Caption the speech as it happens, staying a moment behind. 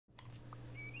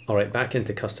Alright, back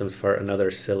into customs for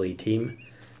another silly team.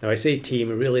 Now I say team,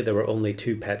 really there were only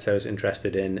two pets I was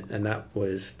interested in, and that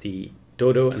was the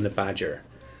Dodo and the Badger.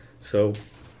 So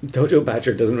Dodo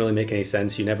Badger doesn't really make any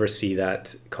sense. You never see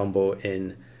that combo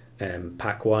in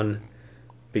pack 1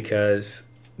 because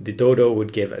the Dodo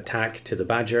would give attack to the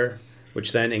Badger,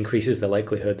 which then increases the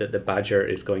likelihood that the Badger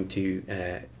is going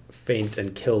to faint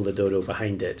and kill the Dodo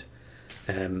behind it.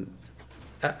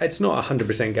 It's not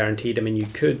 100% guaranteed. I mean, you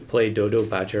could play Dodo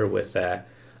Badger with a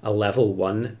level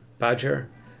 1 Badger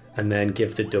and then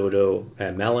give the Dodo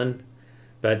a melon,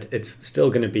 but it's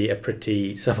still going to be a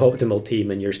pretty suboptimal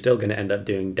team and you're still going to end up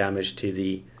doing damage to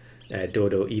the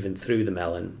Dodo even through the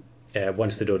melon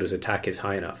once the Dodo's attack is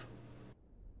high enough.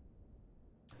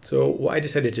 So what I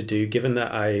decided to do, given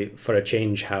that I, for a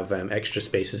change, have extra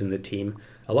spaces in the team,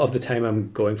 a lot of the time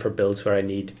I'm going for builds where I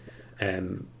need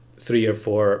 3 or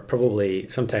 4, probably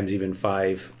sometimes even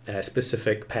 5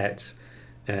 specific pets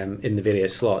in the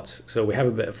various slots. So we have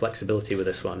a bit of flexibility with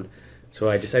this one. So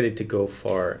I decided to go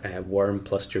for Worm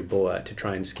plus Jerboa to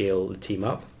try and scale the team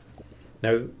up.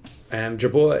 Now,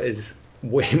 Jerboa is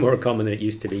way more common than it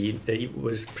used to be. It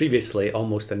was previously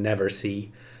almost a never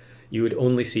see. You would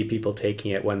only see people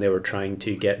taking it when they were trying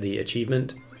to get the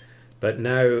achievement. But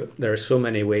now there are so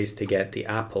many ways to get the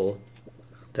apple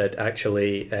that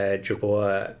actually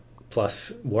Jerboa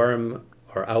plus Worm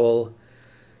or Owl,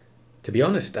 to be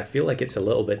honest, I feel like it's a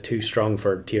little bit too strong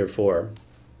for tier 4.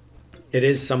 It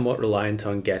is somewhat reliant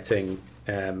on getting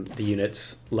the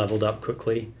units leveled up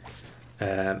quickly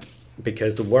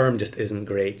because the Worm just isn't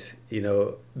great. You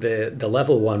know, the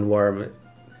level 1 Worm,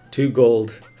 2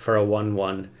 gold for a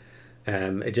 1/1,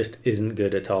 it just isn't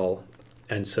good at all.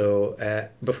 And so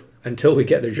until we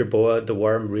get the Jerboa, the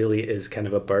Worm really is kind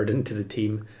of a burden to the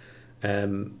team.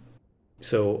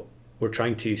 So we're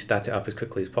trying to stat it up as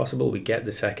quickly as possible. We get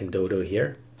the second Dodo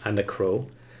here and a crow.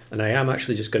 And I am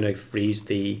actually just going to freeze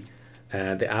the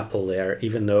apple there,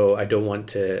 even though I don't want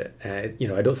to,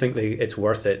 I don't think it's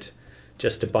worth it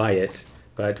just to buy it.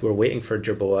 But we're waiting for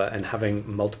Jerboa, and having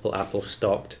multiple apples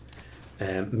stocked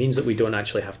means that we don't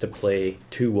actually have to play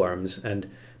 2 worms.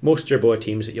 And most Jerboa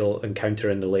teams that you'll encounter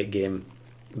in the late game,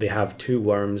 they have 2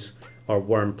 worms or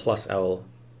Worm plus Owl.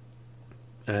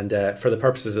 And for the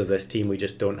purposes of this team, we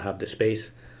just don't have the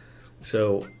space.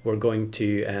 So we're going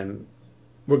to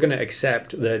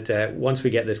accept that once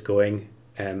we get this going,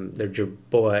 the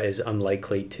Jerboa is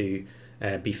unlikely to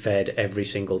be fed every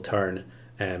single turn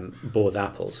both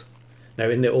apples. Now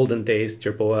in the olden days,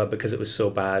 Jerboa, because it was so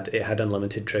bad, it had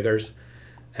unlimited triggers.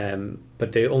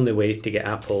 But the only ways to get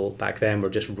apple back then were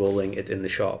just rolling it in the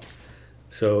shop.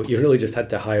 So you really just had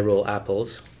to high roll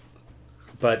apples.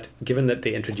 But given that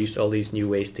they introduced all these new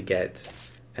ways to get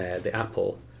the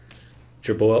apple,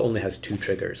 Jerboa only has 2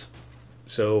 triggers.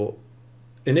 So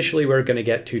initially we're going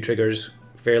to get 2 triggers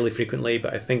fairly frequently,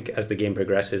 but I think as the game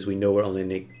progresses, we know we're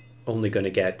only going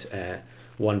to get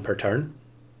 1 per turn,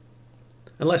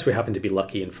 unless we happen to be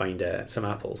lucky and find some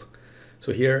apples.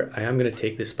 So here I am going to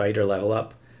take the spider level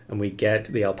up, and we get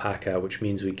the alpaca, which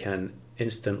means we can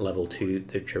instant level 2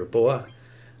 the Jerboa.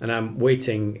 And I'm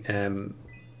waiting.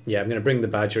 I'm going to bring the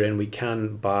Badger in. We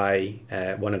can buy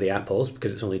one of the apples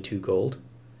because it's only 2 gold.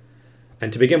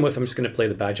 And to begin with, I'm just going to play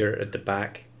the Badger at the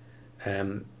back.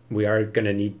 We are going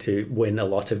to need to win a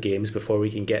lot of games before we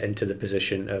can get into the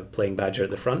position of playing Badger at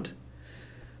the front.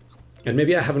 And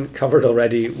maybe I haven't covered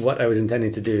already what I was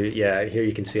intending to do. Yeah, here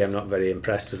you can see I'm not very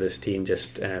impressed with this team,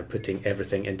 just putting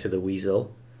everything into the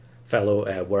Weasel,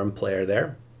 fellow Worm player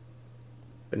there.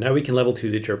 But now we can level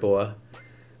 2 the Jerboa.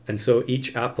 And so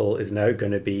each apple is now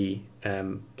going to be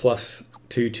plus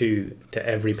 2/2 to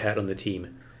every pet on the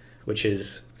team, which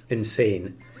is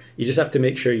insane. You just have to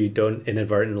make sure you don't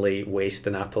inadvertently waste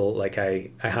an apple. Like I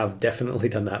have definitely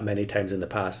done that many times in the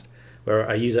past, where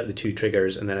I use up the 2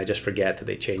 triggers and then I just forget that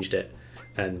they changed it.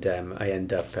 And I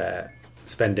end up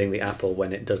spending the apple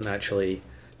when it doesn't actually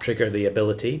trigger the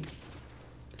ability.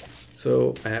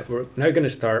 So we're now going to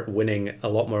start winning a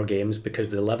lot more games because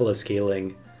the level of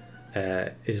scaling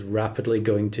is rapidly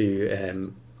going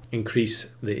to increase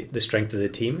the strength of the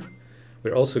team.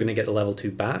 We're also going to get a level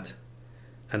 2 bat,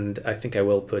 and I think I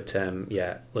will put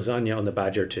lasagna on the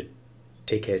Badger to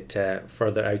take it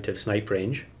further out of snipe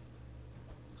range.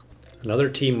 Another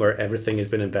team where everything has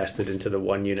been invested into the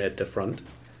 1 unit at the front,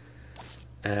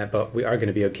 but we are going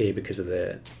to be okay because of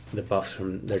the buffs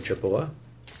from their Jerboa.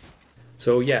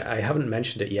 So yeah, I haven't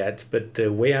mentioned it yet, but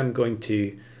the way I'm going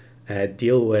to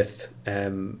deal with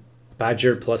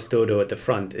Badger plus Dodo at the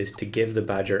front is to give the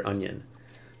Badger onion.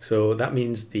 So that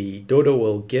means the Dodo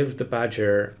will give the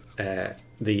Badger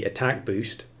the attack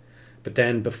boost, but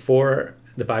then before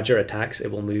the badger attacks, it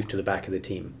will move to the back of the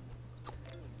team.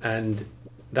 And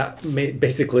that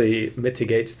basically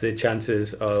mitigates the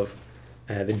chances of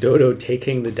the dodo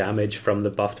taking the damage from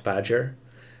the buffed badger.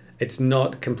 It's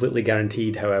not completely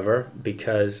guaranteed, however,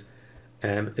 because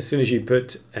as soon as you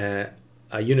put a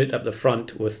unit up the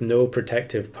front with no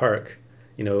protective perk,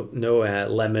 no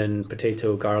lemon,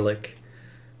 potato, garlic,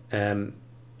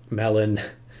 melon,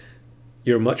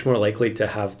 you're much more likely to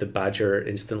have the badger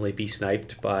instantly be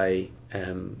sniped by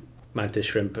mantis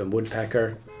shrimp and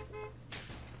woodpecker.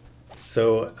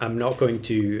 So I'm not going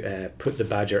to put the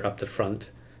badger up the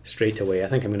front straight away. I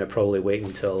think I'm going to probably wait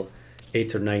until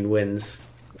 8 or 9 wins,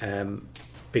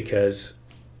 because,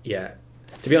 yeah,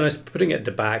 to be honest, putting it at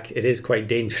the back, it is quite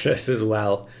dangerous as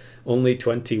well. Only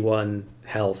 21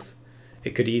 health.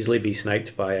 It could easily be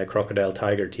sniped by a crocodile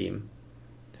tiger team.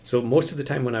 So most of the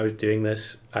time when I was doing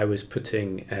this, I was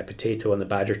putting a potato on the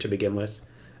badger to begin with,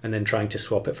 and then trying to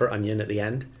swap it for onion at the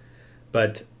end.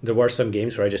 But there were some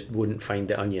games where I just wouldn't find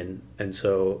the onion. And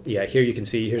so, yeah, here you can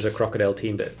see, here's a crocodile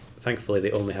team, but thankfully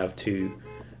they only have 2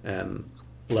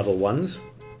 level 1s.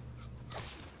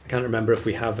 I can't remember if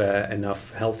we have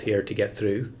enough health here to get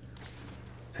through.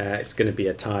 It's going to be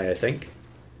a tie, I think.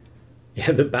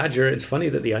 Yeah, the badger, it's funny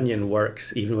that the onion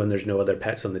works even when there's no other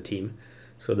pets on the team.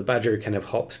 So the badger kind of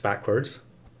hops backwards.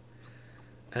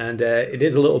 And it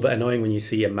is a little bit annoying when you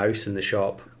see a mouse in the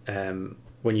shop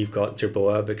when you've got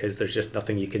jerboa, because there's just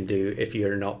nothing you can do if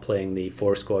you're not playing the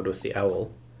 4 squad with the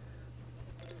owl.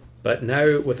 But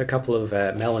now with a couple of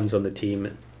melons on the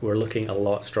team, we're looking a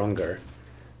lot stronger.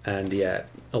 And yeah,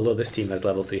 although this team has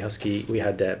level 3 husky, we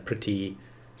had pretty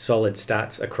solid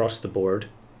stats across the board.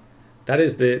 That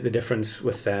is the difference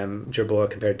with jerboa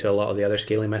compared to a lot of the other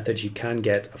scaling methods. You can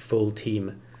get a full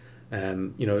team.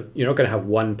 You're not going to have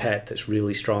one pet that's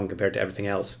really strong compared to everything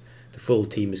else. The full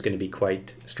team is going to be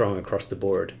quite strong across the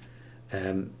board.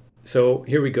 So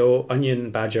here we go,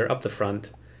 onion, badger up the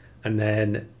front, and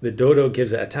then the dodo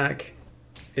gives it attack.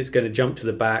 It's going to jump to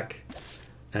the back,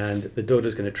 and the dodo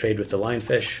is going to trade with the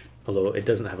lionfish, although it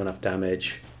doesn't have enough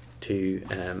damage to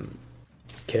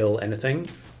kill anything.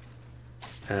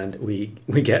 And we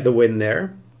get the win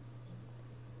there.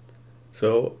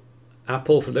 So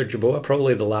apple for their jerboa,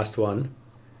 probably the last one.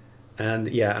 And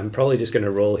yeah, I'm probably just going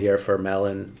to roll here for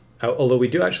melon. Although we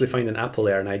do actually find an apple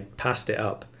there, and I passed it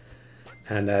up.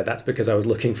 And that's because I was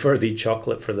looking for the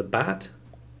chocolate for the bat.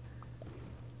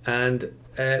 And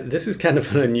this is kind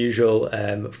of an unusual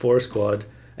 4 squad.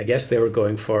 I guess they were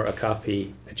going for a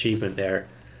copy achievement there.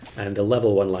 And the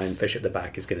level 1 lionfish at the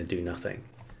back is going to do nothing.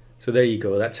 So there you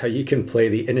go, that's how you can play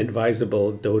the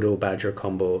inadvisable dodo-badger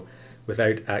combo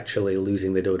without actually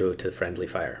losing the dodo to friendly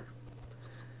fire.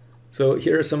 So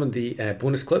here are some of the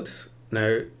bonus clips.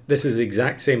 Now, this is the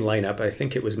exact same lineup. I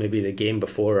think it was maybe the game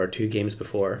before or 2 games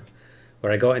before,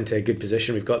 where I got into a good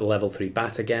position. We've got the level 3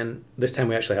 bat again. This time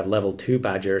we actually have level 2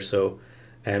 badger, so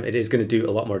it is going to do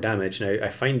a lot more damage. Now, I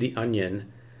find the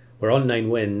onion. We're on 9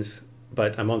 wins,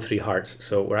 but I'm on 3 hearts,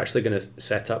 so we're actually going to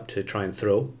set up to try and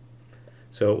throw.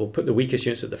 So we'll put the weakest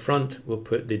units at the front, we'll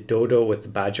put the dodo with the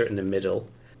badger in the middle.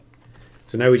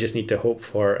 So now we just need to hope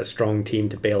for a strong team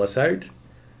to bail us out.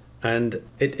 And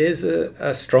it is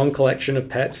a strong collection of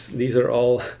pets. These are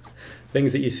all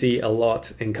things that you see a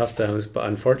lot in customs, but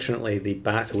unfortunately the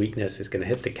bat weakness is going to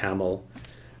hit the camel,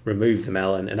 remove the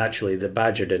melon, and actually the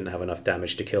badger didn't have enough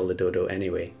damage to kill the dodo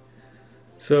anyway.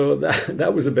 So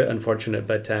that was a bit unfortunate,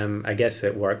 but I guess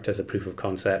it worked as a proof of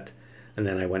concept. And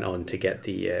then I went on to get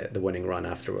the winning run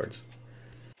afterwards.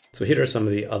 So here are some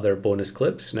of the other bonus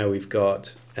clips. Now we've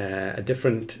got a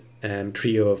different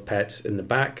trio of pets in the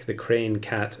back, the crane,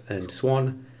 cat and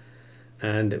swan.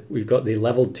 And we've got the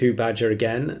level 2 badger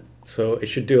again, so it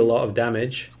should do a lot of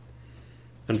damage.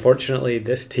 Unfortunately,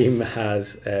 this team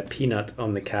has Peanut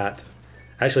on the cat.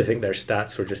 I actually think their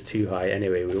stats were just too high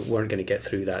anyway. We weren't going to get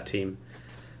through that team.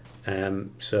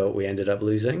 So we ended up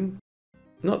losing.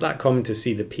 Not that common to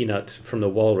see the peanut from the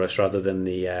walrus rather than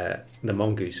the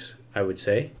mongoose, I would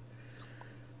say.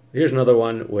 Here's another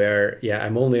one where, yeah,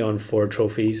 I'm only on 4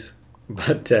 trophies,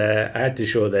 but I had to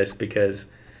show this because,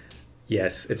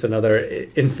 yes, it's another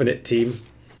infinite team.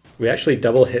 We actually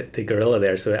double hit the gorilla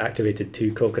there, so it activated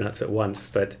 2 coconuts at once,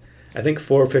 but I think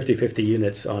 4 50-50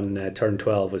 units on turn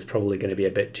 12 was probably going to be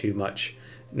a bit too much,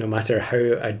 no matter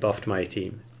how I'd buffed my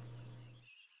team.